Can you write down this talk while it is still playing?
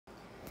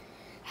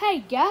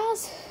Hey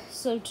guys,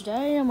 so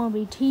today I'm going to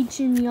be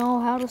teaching y'all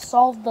how to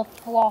solve the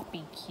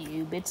floppy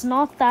cube. It's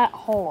not that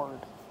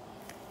hard.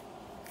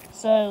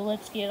 So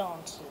let's get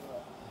on to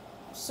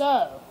it.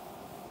 So,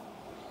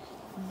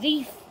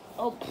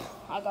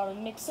 I gotta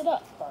mix it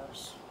up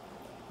first.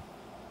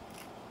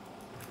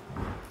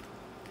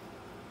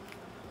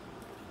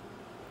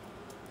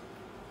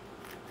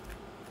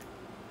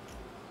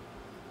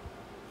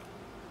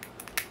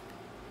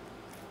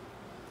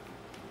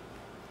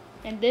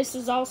 And this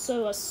is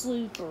also a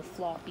super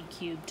floppy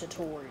cube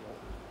tutorial.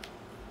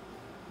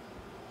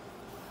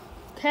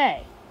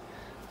 Okay,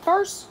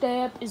 first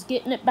step is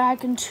getting it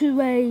back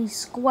into a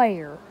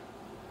square.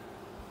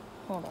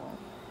 Hold on.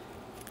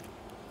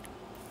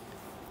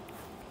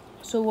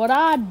 So what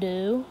I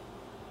do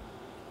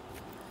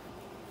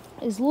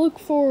is look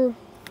for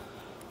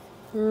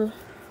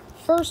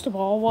first of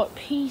all, what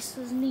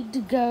pieces need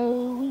to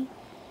go.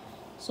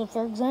 So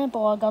for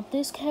example, I got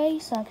this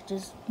case, I could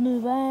just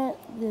move that,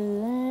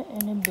 do that,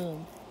 and then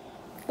boom.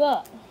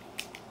 But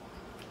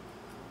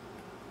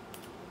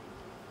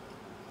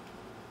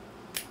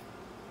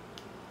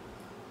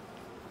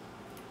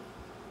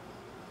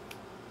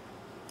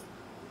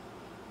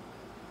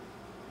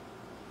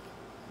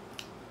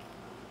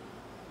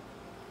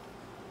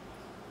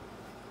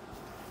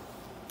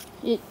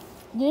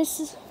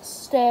this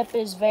step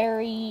is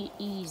very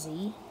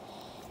easy.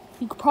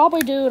 You could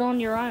probably do it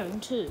on your own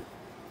too.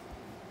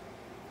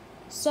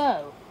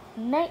 So,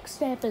 next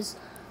step is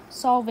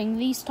solving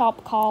these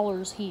top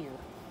collars here.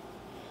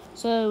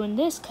 So, in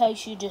this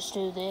case, you just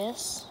do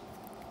this.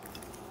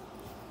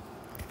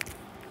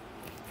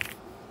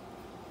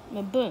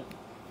 And boom.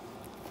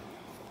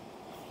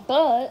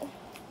 But,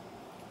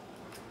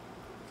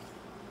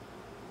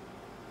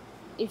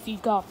 if you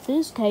got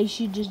this case,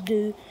 you just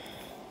do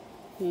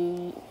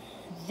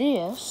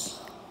this,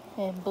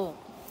 and boom.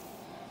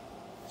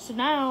 So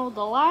now,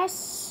 the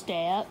last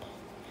step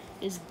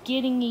is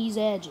getting these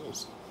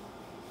edges.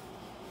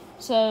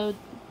 So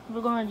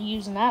we're going to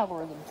use an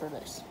algorithm for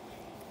this.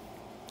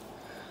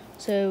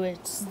 So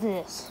it's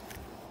this.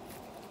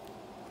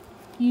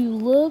 You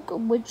look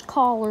which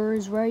collar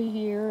is right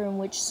here and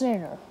which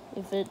center.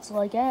 If it's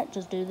like that,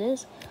 just do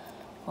this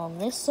on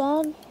this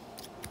side.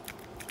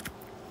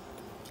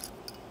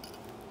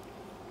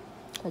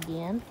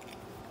 Again.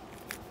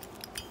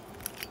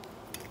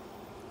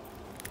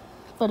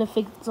 But if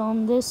it's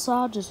on this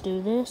side, just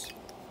do this.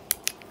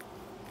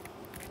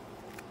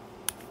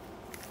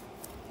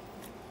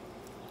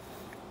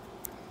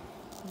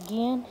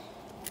 Again,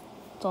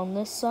 it's on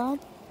this side.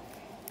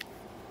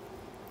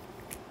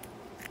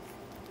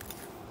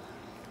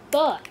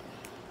 But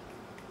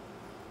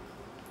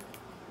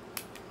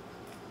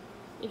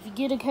if you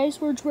get a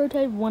case where it's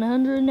rotated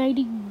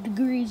 180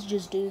 degrees,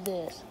 just do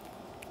this.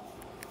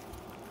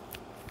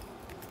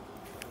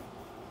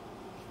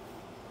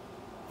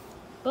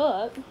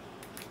 But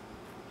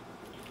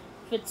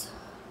if it's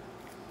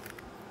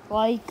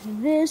like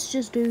this,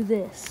 just do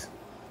this.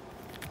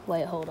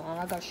 Wait, hold on,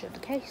 I gotta show the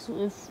case.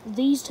 If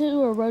these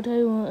two are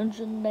rotated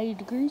 180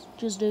 degrees,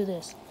 just do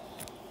this.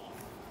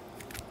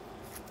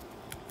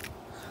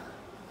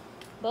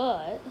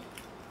 But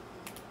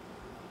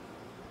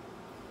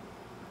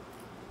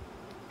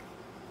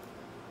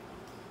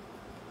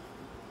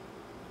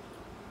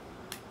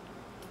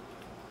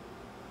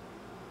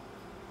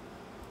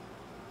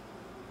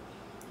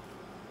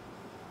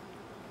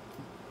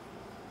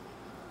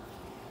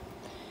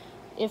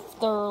if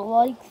they're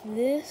like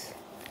this,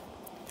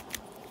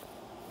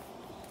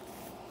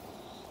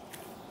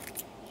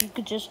 you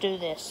could just do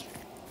this.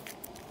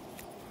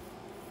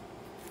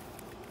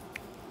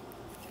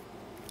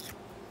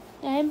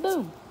 And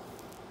boom.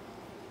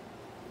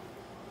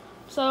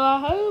 So I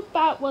hope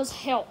that was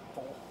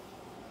helpful.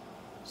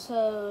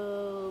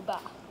 So, bye.